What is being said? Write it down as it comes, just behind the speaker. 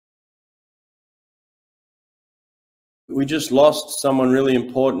we just lost someone really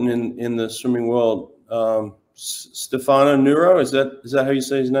important in the swimming world. Stefano Nurra, is that how you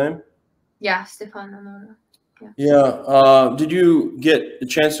say his name? Yeah, Stefano Nurra. Yeah. Yeah. Did you get a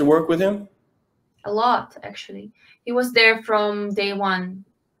chance to work with him? A lot, actually. He was there from day one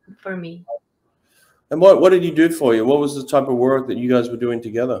for me. And what did he do for you? What was the type of work that you guys were doing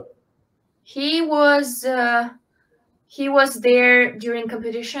together? He was there during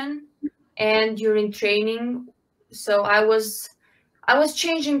competition and during training. So I was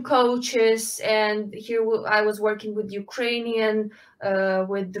changing coaches, and here I was working with Ukrainian,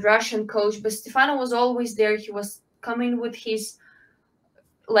 with the Russian coach, but Stefano was always there. He was coming with his,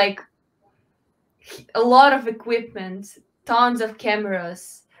 like, a lot of equipment, tons of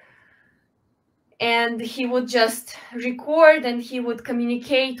cameras, and he would just record and he would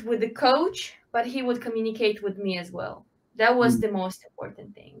communicate with the coach, but he would communicate with me as well. That was the most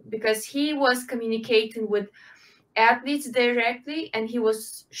important thing, because he was communicating with athletes directly, and he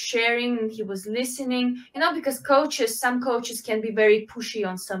was sharing, he was listening, because some coaches can be very pushy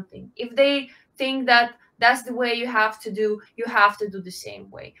on something. If they think that that's the way you have to do the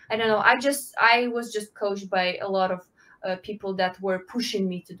same way. I don't know, I was just coached by a lot of people that were pushing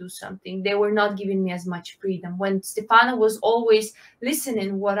me to do something. They were not giving me as much freedom, when Stefano was always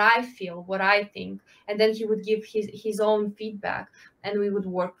listening what I feel, what I think, and then he would give his own feedback, and we would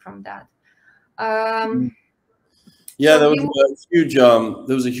work from that. Yeah, there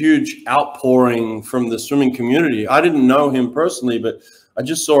was a huge outpouring from the swimming community. I didn't know him personally, but I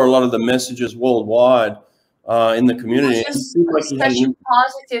just saw a lot of the messages worldwide in the community. He was just such a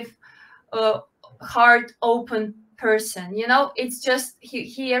positive, heart open person. It's just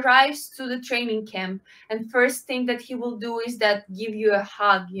he arrives to the training camp, and first thing that he will do is that give you a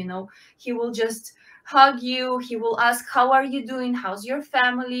hug. He will just hug you. He will ask, how are you doing? How's your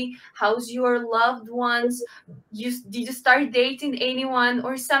family? How's your loved ones? Did you start dating anyone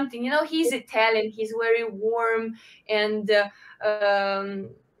or something? He's Italian. He's very warm, and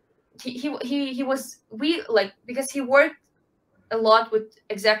because he worked a lot with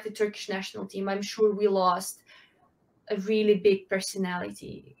exactly Turkish national team. I'm sure we lost a really big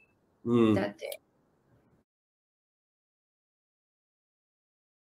personality that day.